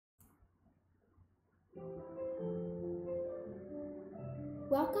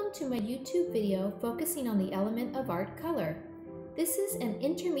Welcome to my YouTube video focusing on the element of art color. This is an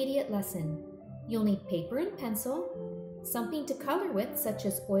intermediate lesson. You'll need paper and pencil, something to color with such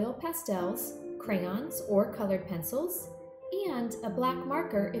as oil pastels, crayons, or colored pencils, and a black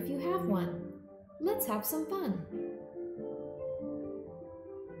marker if you have one. Let's have some fun.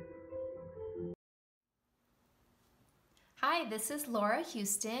 Hi, this is Laura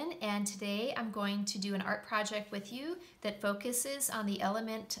Houston, and today I'm going to do an art project with you that focuses on the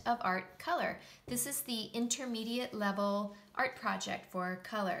element of art color. This is the intermediate level art project for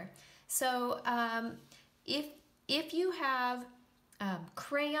color. So if you have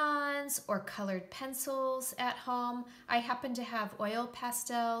crayons or colored pencils at home, I happen to have oil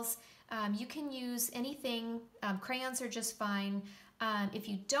pastels. You can use anything. Crayons are just fine. If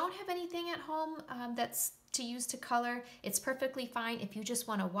you don't have anything at home that's to use to color, it's perfectly fine if you just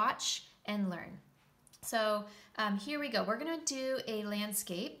want to watch and learn. So here we go. We're going to do a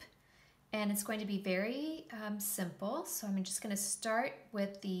landscape, and it's going to be very simple. So I'm just going to start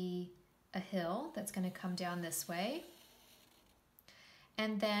with a hill that's going to come down this way.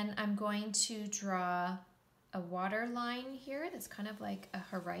 And then I'm going to draw a water line here that's kind of like a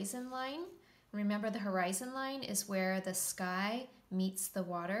horizon line. Remember, the horizon line is where the sky meets the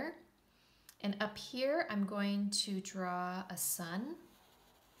water. And up here, I'm going to draw a sun.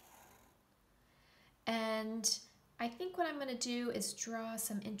 And I think what I'm going to do is draw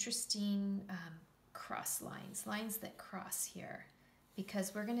some interesting cross lines, lines that cross here,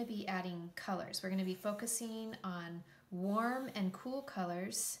 because we're going to be adding colors. We're going to be focusing on warm and cool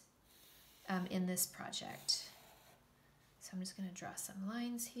colors in this project. So I'm just going to draw some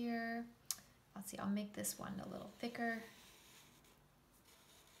lines here. Let's see, I'll make this one a little thicker.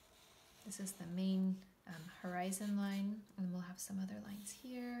 This is the main horizon line, and we'll have some other lines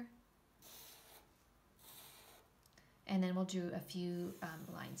here. And then we'll do a few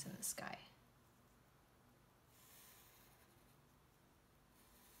lines in the sky.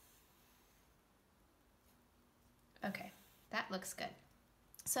 Okay, that looks good.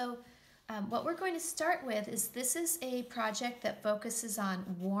 So what we're going to start with is this is a project that focuses on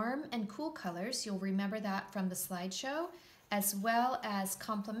warm and cool colors. You'll remember that from the slideshow, as well as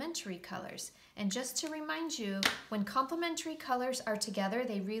complementary colors. And just to remind you, when complementary colors are together,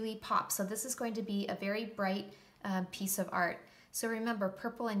 they really pop. So this is going to be a very bright piece of art. So remember,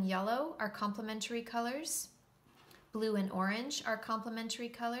 purple and yellow are complementary colors, blue and orange are complementary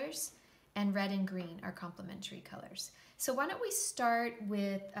colors, and red and green are complementary colors. So why don't we start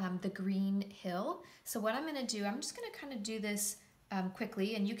with the green hill. So what I'm gonna do, I'm just gonna kind of do this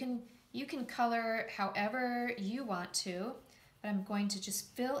quickly, and you can color however you want to, but I'm going to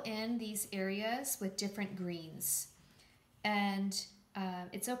just fill in these areas with different greens. And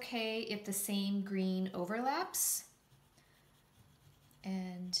it's okay if the same green overlaps.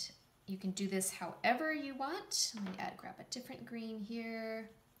 And you can do this however you want. Let me grab a different green here.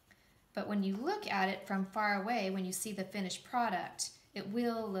 But when you look at it from far away, when you see the finished product, it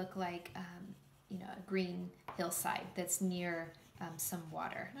will look like you know, a green hillside that's near some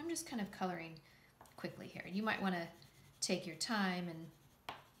water. And I'm just kind of coloring quickly here. You might want to take your time and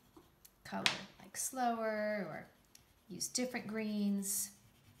color like slower or use different greens.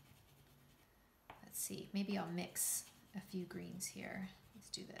 Let's see, maybe I'll mix a few greens here. Let's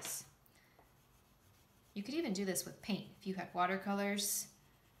do this. You could even do this with paint. If you had watercolors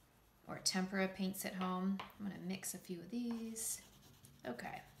or tempera paints at home, I'm going to mix a few of these.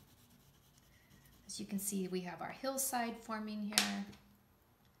 Okay. As you can see, we have our hillside forming here.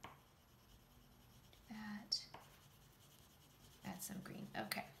 Do that. Add some green.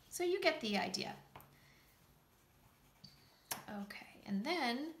 Okay, so you get the idea. Okay, and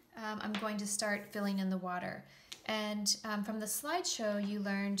then I'm going to start filling in the water. And from the slideshow, you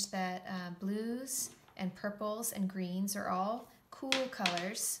learned that blues and purples and greens are all cool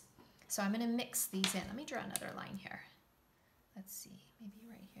colors. So I'm going to mix these in. Let me draw another line here. Let's see, maybe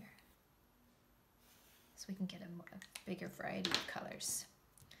right here, so we can get a bigger variety of colors.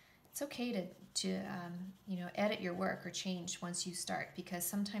 It's okay to you know, edit your work or change once you start, because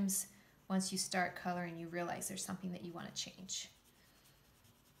sometimes once you start coloring, you realize there's something that you want to change.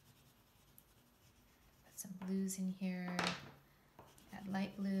 Put some blues in here, add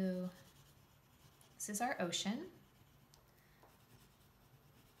light blue. This is our ocean.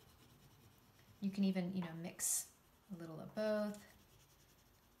 You can even, you know, mix a little of both.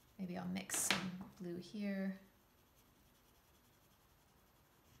 Maybe I'll mix some blue here.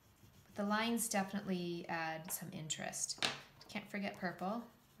 But the lines definitely add some interest. Can't forget purple.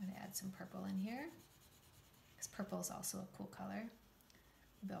 I'm going to add some purple in here, because purple is also a cool color.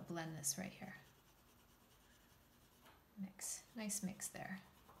 Maybe I'll blend this right here. Nice mix there.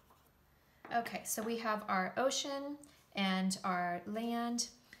 Okay, so we have our ocean and our land.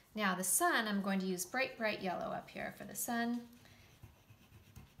 Now the sun, I'm going to use bright yellow up here for the sun.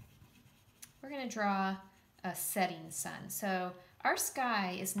 We're going to draw a setting sun. So our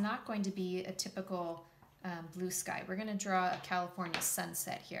sky is not going to be a typical blue sky. We're going to draw a California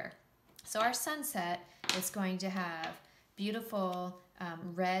sunset here. So our sunset is going to have beautiful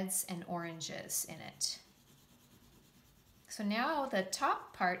reds and oranges in it. So now the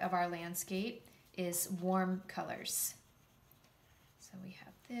top part of our landscape is warm colors. So we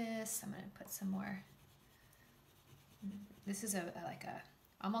have this. I'm going to put some more. This is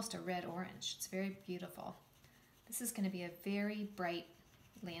almost a red orange. It's very beautiful. This is going to be a very bright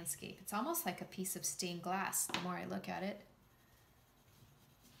landscape. It's almost like a piece of stained glass the more I look at it.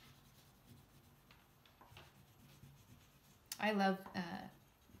 I love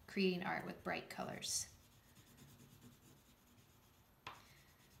creating art with bright colors.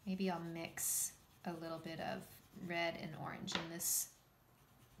 Maybe I'll mix a little bit of red and orange in this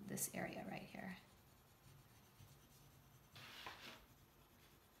area right here.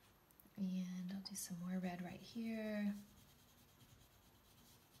 And I'll do some more red right here.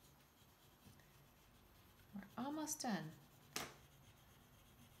 We're almost done.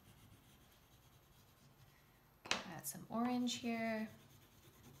 Okay, add some orange here.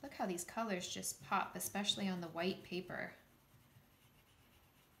 Look how these colors just pop, especially on the white paper.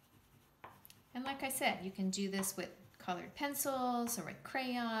 And like I said, you can do this with colored pencils or with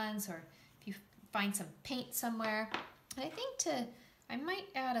crayons, or if you find some paint somewhere. And I think I might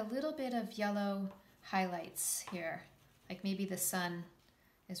add a little bit of yellow highlights here, like maybe the sun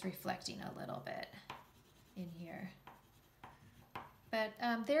is reflecting a little bit in here. But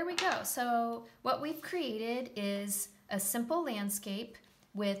there we go. So what we've created is a simple landscape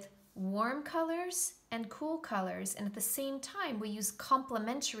with warm colors and cool colors, and at the same time we use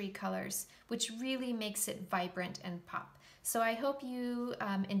complementary colors, which really makes it vibrant and pop. So I hope you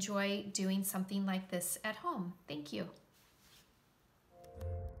enjoy doing something like this at home. Thank you.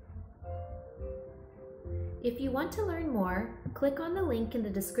 If you want to learn more, click on the link in the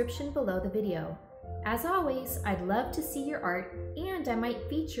description below the video. As always, I'd love to see your art, and I might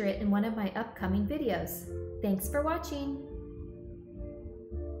feature it in one of my upcoming videos. Thanks for watching!